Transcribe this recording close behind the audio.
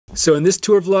So in this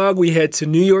tour vlog, we head to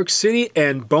New York City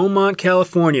and Beaumont,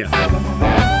 California.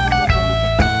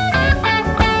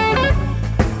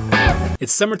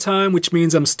 It's summertime, which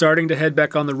means I'm starting to head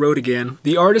back on the road again.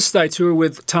 The artist I tour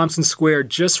with, Thompson Square,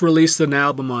 just released an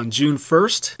album on June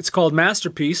 1st. It's called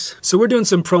Masterpiece. So we're doing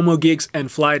some promo gigs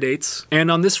and fly dates.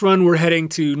 And on this run, we're heading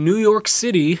to New York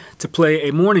City to play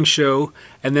a morning show,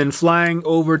 and then flying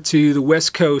over to the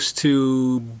West Coast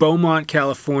to Beaumont,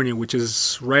 California, which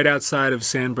is right outside of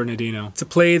San Bernardino, to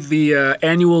play the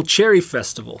annual Cherry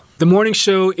Festival. The morning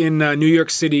show in New York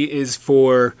City is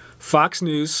for Fox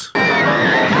News.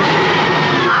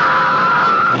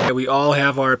 We all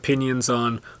have our opinions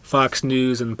on Fox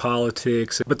News and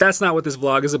politics, but that's not what this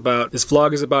vlog is about. This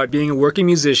vlog is about being a working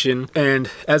musician,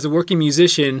 and as a working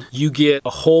musician, you get a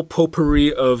whole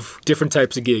potpourri of different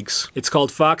types of gigs. It's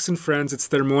called Fox and Friends. It's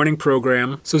their morning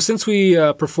program. So since we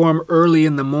perform early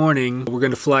in the morning, we're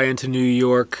going to fly into New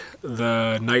York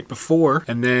the night before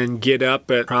and then get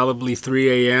up at probably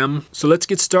 3 a.m. So let's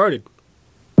get started.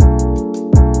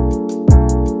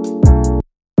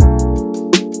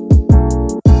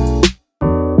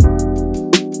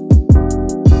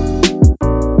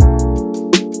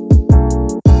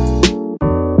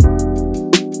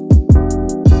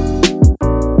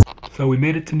 So we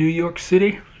made it to New York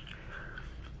City.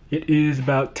 It is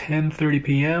about 10:30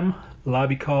 p.m.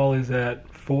 Lobby call is at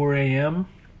 4 a.m.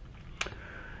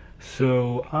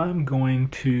 So I'm going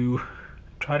to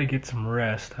try to get some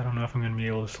rest. I don't know if I'm going to be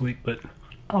able to sleep, but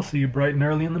I'll see you bright and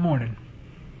early in the morning.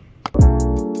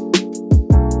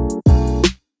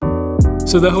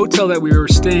 So the hotel that we were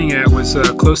staying at was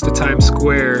close to Times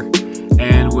Square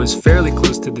and was fairly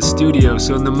close to the studio.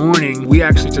 So in the morning, we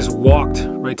actually just walked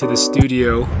right to the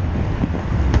studio.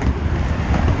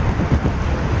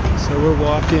 So we're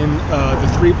walking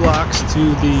the 3 blocks to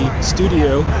the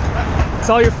studio. It's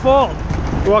all your fault.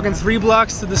 We're walking 3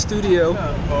 blocks to the studio.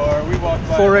 We walked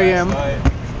by 4 a.m. Yeah.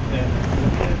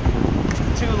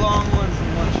 2 long ones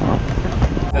and 1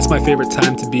 short. That's my favorite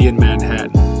time to be in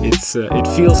Manhattan. It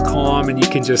feels calm, and you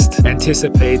can just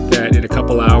anticipate that in a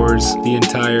couple hours the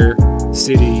entire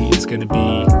city is going to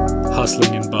be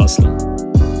hustling and bustling.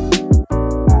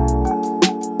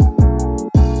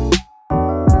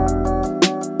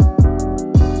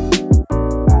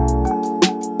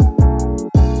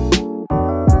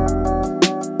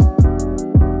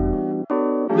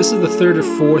 This is the 3rd or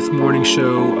 4th morning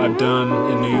show I've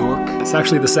done in New York. It's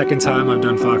actually the 2nd time I've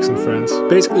done Fox and Friends.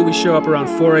 Basically, we show up around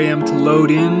 4 a.m. to load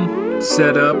in,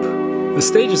 set up. The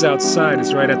stage is outside,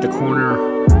 it's right at the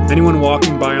corner. Anyone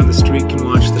walking by on the street can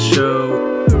watch the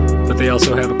show, but they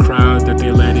also have a crowd that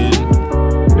they let in.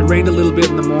 It rained a little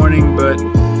bit in the morning, but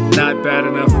not bad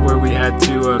enough where we had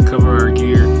to cover our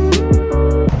gear.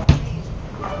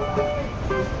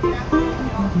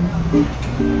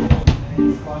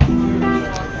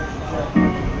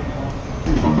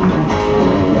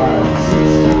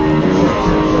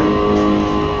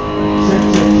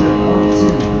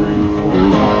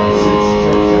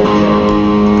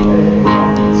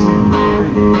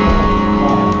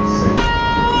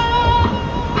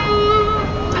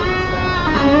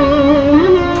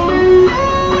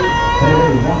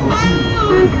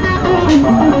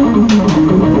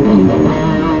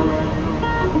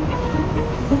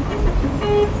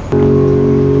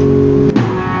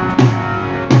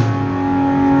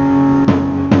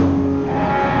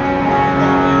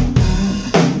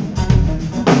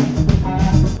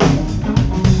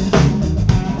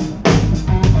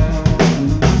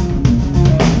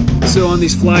 So on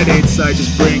these fly dates, I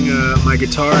just bring my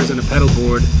guitars and a pedal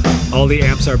board. All the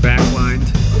amps are backlined.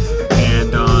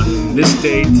 And on this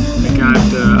date, I got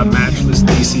a matchless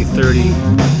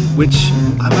DC-30, which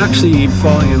I'm actually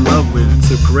falling in love with.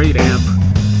 It's a great amp.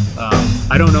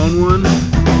 I don't own one,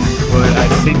 but I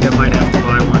think I might have to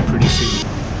buy one pretty soon.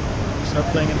 Start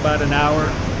playing in about an hour.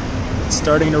 It's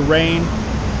starting to rain.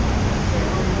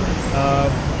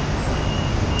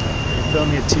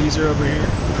 Filming a teaser over here.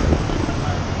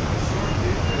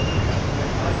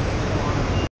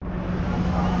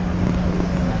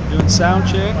 Doing sound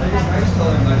check.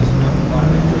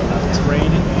 It's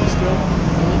raining still a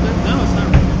little bit. No, it's not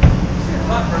raining.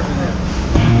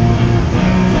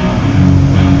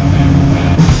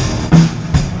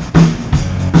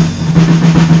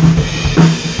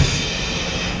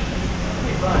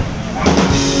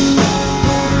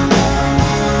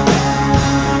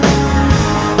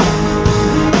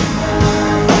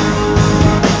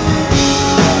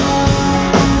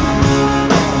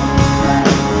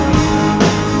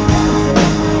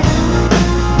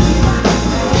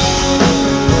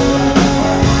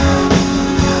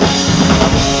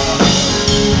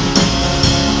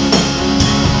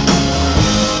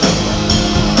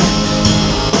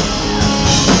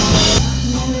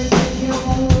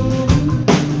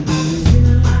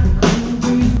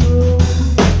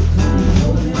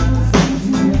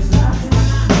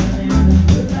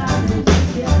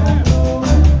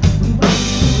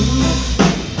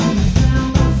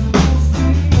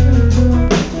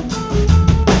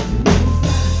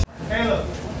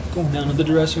 the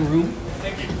dressing room.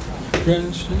 Thank you.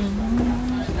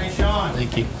 Hey, Sean.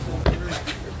 Thank you.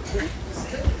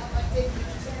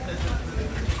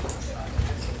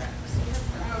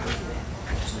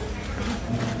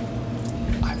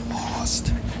 I'm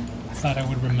lost. I thought I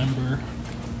would remember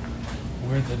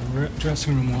where the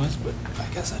dressing room was, but I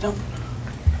guess I don't.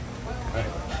 Right.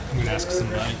 I'm gonna ask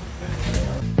somebody.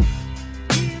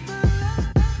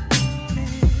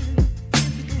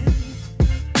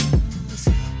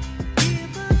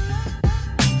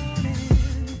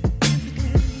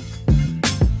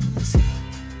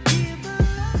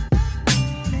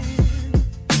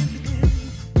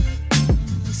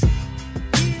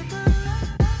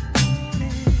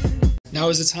 Now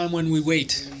is the time when we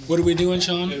wait. What are we doing,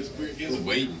 Sean? We're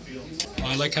waiting. Oh,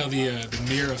 I like how the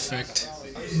mirror effect.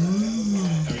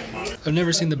 I've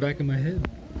never seen the back of my head.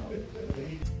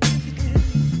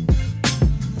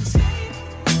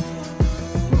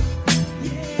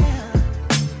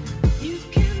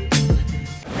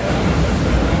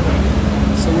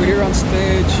 So we're here on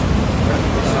stage,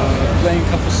 playing a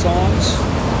couple songs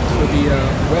for the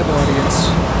web audience.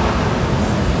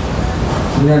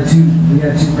 We have two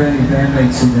brand new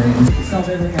bandmates today. It's called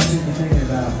Everything I Should Be Thinking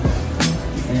About.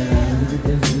 And it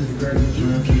was a great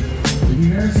introduction. If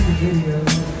you've never seen the video,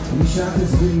 we shot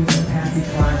this video at Patsy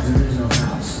Cline's original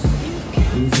house.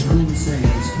 It was the coolest thing.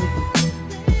 It was cool.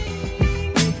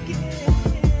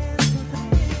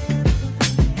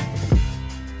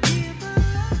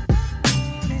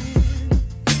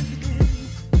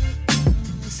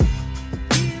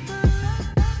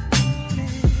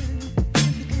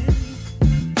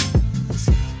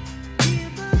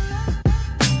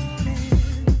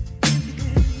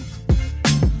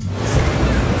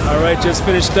 Alright, just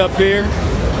finished up here.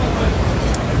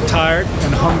 I'm tired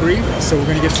and hungry, so we're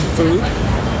gonna get some food.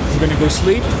 We're gonna go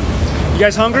sleep. You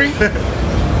guys hungry?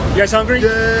 You guys hungry?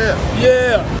 Yeah!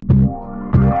 Yeah!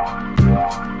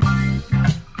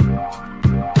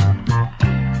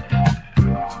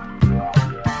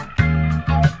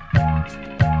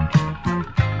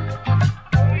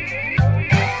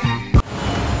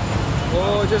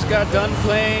 Oh, just got done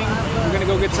playing. We're gonna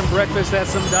go get some breakfast at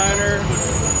some diner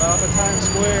off of Times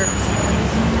Square.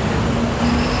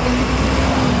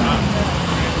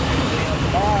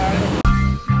 Bye.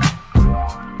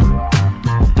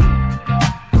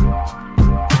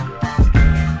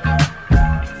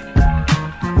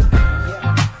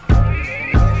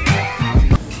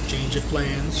 Change of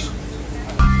plans.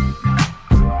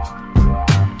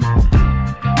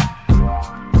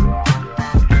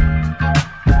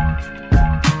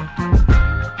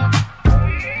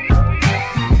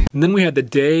 And then we had the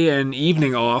day and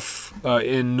evening off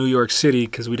in New York City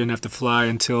because we didn't have to fly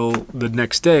until the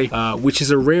next day, which is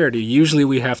a rarity. Usually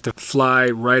we have to fly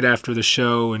right after the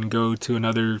show and go to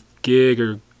another gig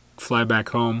or fly back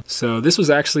home. So this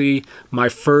was actually my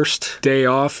first day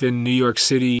off in New York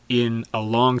City in a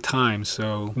long time.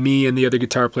 So me and the other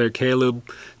guitar player, Caleb,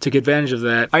 took advantage of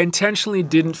that. I intentionally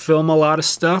didn't film a lot of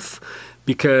stuff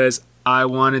because I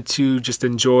wanted to just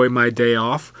enjoy my day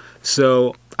off.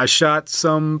 So I shot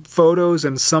some photos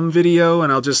and some video,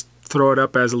 and I'll just throw it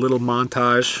up as a little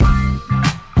montage.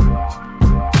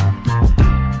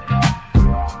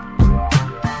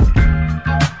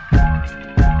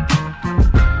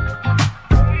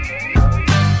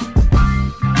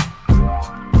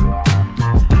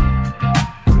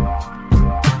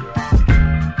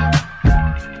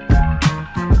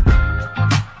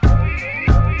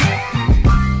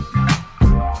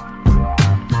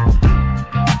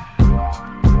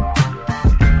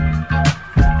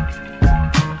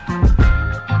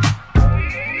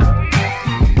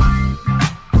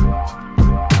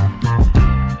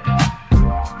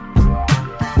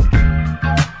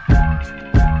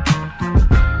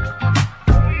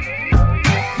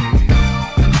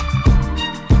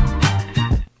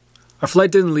 Our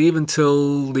flight didn't leave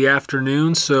until the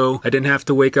afternoon, so I didn't have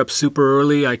to wake up super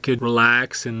early. I could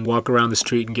relax and walk around the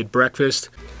street and get breakfast.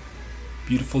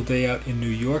 Beautiful day out in New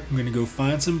York. I'm gonna go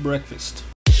find some breakfast.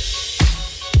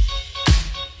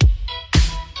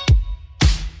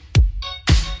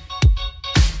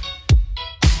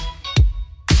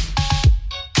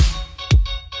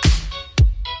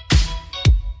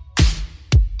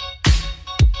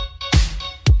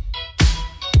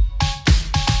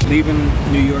 Leaving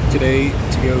New York today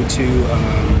to go to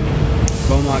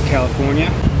Beaumont, California.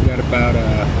 We got about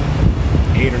a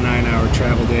 8 or 9 hour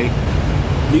travel day.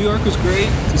 New York was great.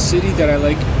 It's a city that I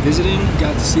like visiting.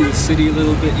 Got to see the city a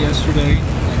little bit yesterday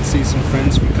and see some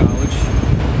friends from college.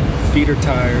 Feet are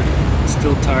tired.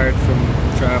 Still tired from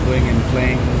traveling and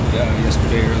playing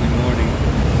yesterday early morning.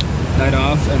 Night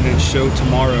off and then show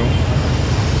tomorrow.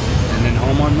 And and then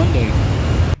home on Monday.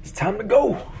 It's time to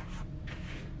go.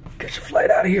 Catch a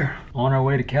flight out of here. On our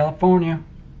way to California.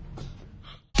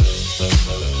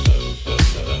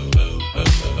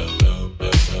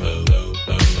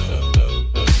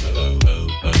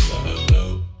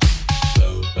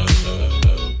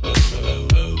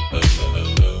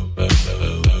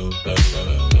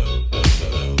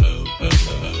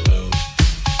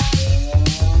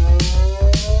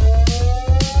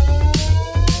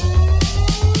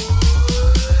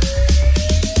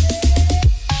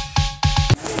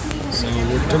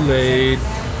 Delayed.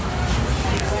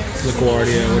 It's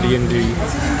LaGuardia. What are you gonna do?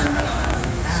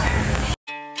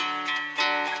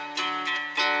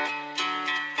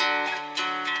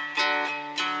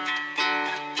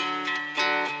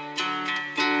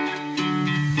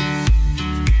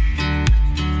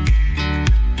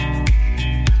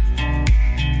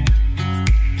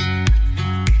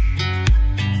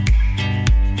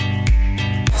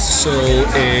 So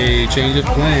a change of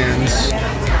plans.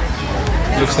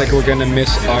 Looks like we're gonna miss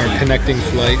our connecting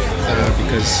flight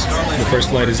because the first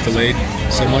flight is delayed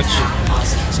so much.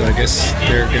 So I guess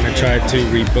they're gonna try to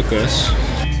rebook us.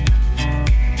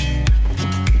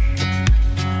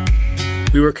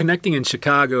 We were connecting in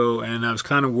Chicago and I was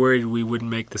kind of worried we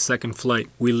wouldn't make the second flight.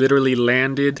 We literally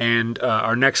landed and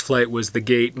our next flight was the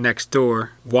gate next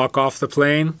door. Walk off the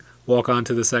plane, walk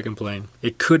onto the second plane.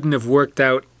 It couldn't have worked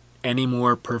out any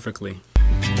more perfectly.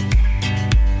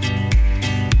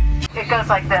 It goes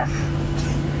like this.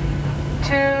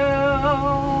 2.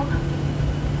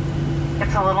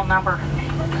 It's a little number.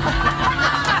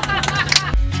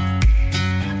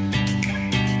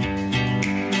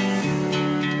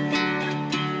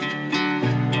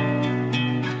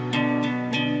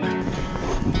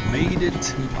 Made it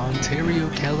to Ontario,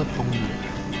 California.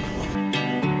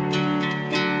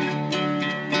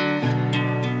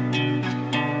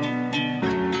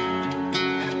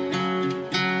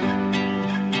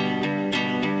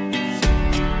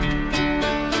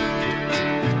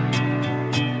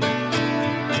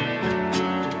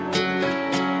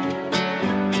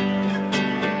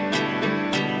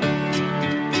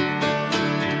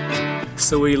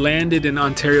 So we landed in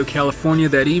Ontario, California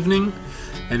that evening,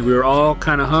 and we were all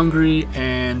kind of hungry,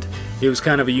 and it was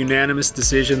kind of a unanimous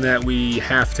decision that we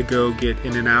have to go get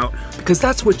In-N-Out, because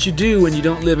that's what you do when you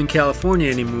don't live in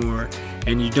California anymore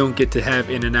and you don't get to have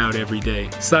In-N-Out every day.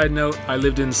 Side note, I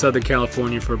lived in Southern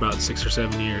California for about 6 or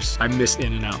 7 years. I miss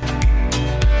In-N-Out.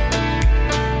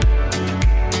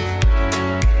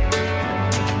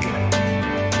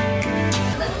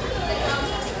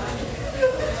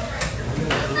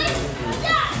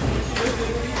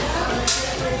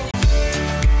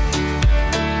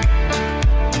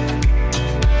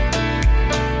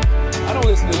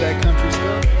 Listen to that country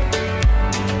stuff.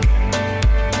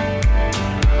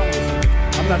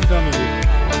 I'm not filming you.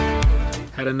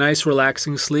 Had a nice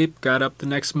relaxing sleep, got up the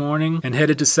next morning, and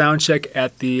headed to sound check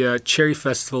at the Cherry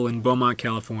Festival in Beaumont,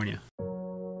 California.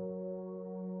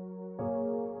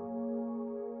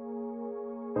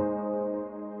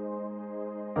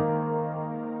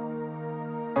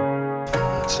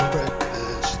 It's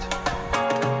breakfast.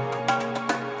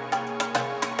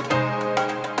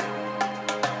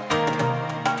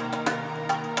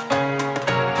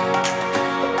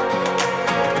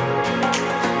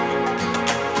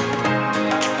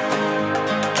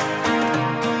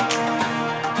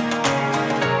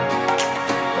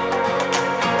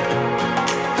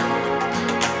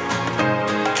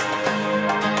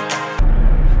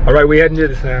 All right, we heading to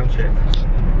the sound check.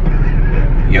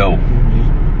 Yo.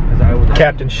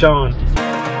 Captain Sean.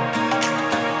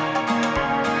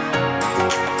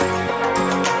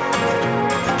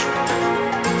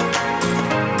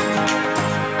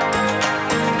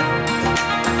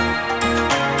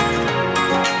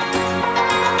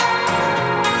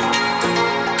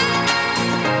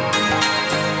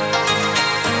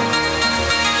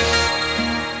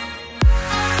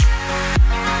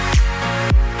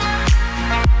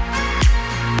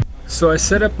 So I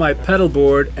set up my pedal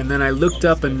board and then I looked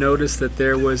up and noticed that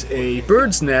there was a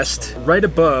bird's nest right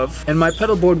above, and my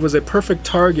pedal board was a perfect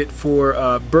target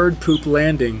for bird poop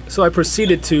landing. So I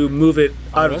proceeded to move it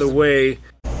out of the way.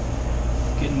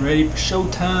 Getting ready for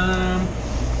showtime.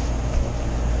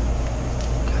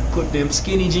 Gotta put them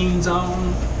skinny jeans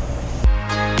on.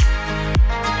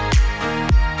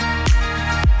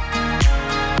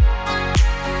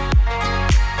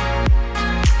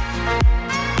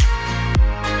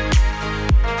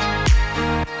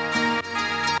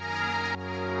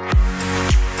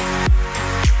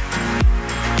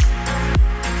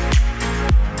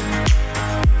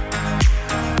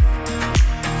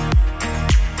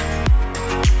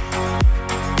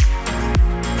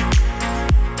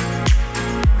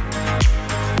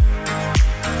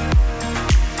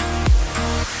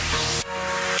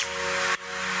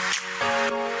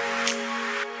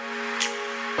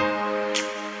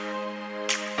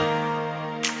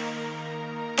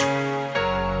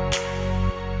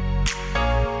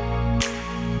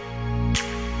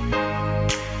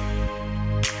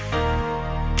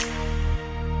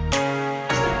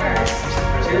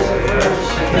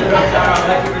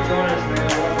 Thank you for joining us, man.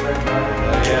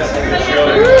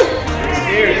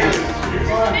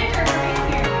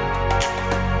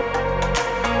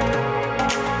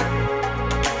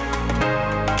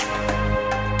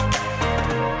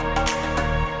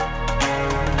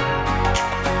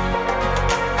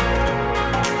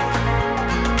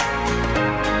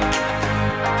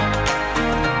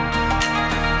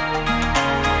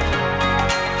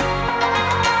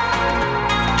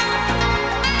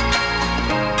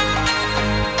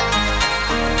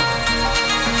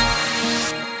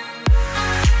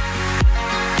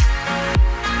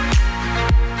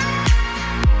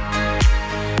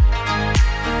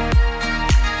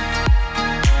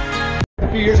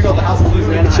 A few years ago, the House of Blues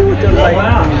in Anaheim.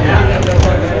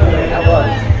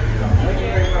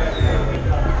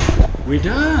 We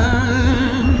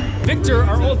done. Victor,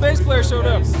 our old bass player, showed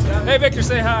up. Hey, Victor,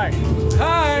 say hi.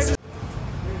 Hi.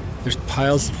 There's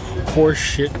piles of horse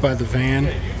shit by the van,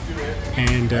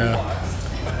 and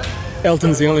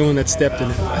Elton's the only one that stepped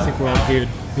in it. I think we're all good.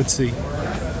 Let's see.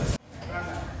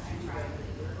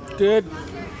 Good.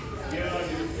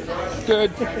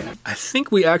 Good. I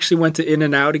think we actually went to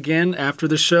In-N-Out again after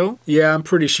the show. Yeah, I'm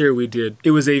pretty sure we did. It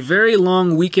was a very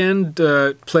long weekend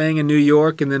playing in New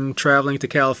York and then traveling to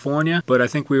California, but I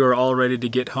think we were all ready to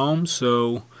get home,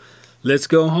 so let's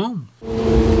go home.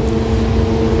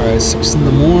 Alright, 6 in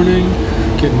the morning,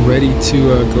 getting ready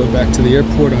to go back to the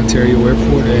airport, Ontario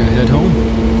Airport, and head home.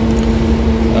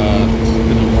 It's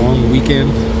been a long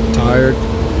weekend, tired.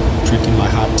 Drinking my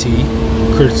hot tea,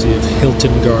 courtesy of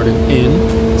Hilton Garden Inn,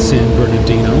 San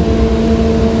Bernardino.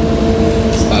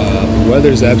 The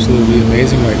weather's absolutely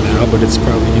amazing right now, but it's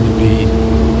probably going to be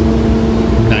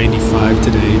 95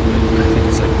 today. I think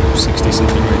it's like 60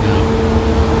 something right now.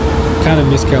 Kind of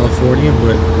miss California,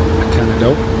 but I kind of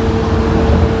don't.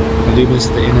 I do miss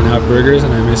the In-N-Out burgers,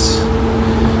 and I miss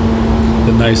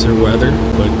the nicer weather,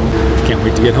 but can't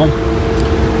wait to get home.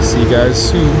 See you guys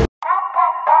soon.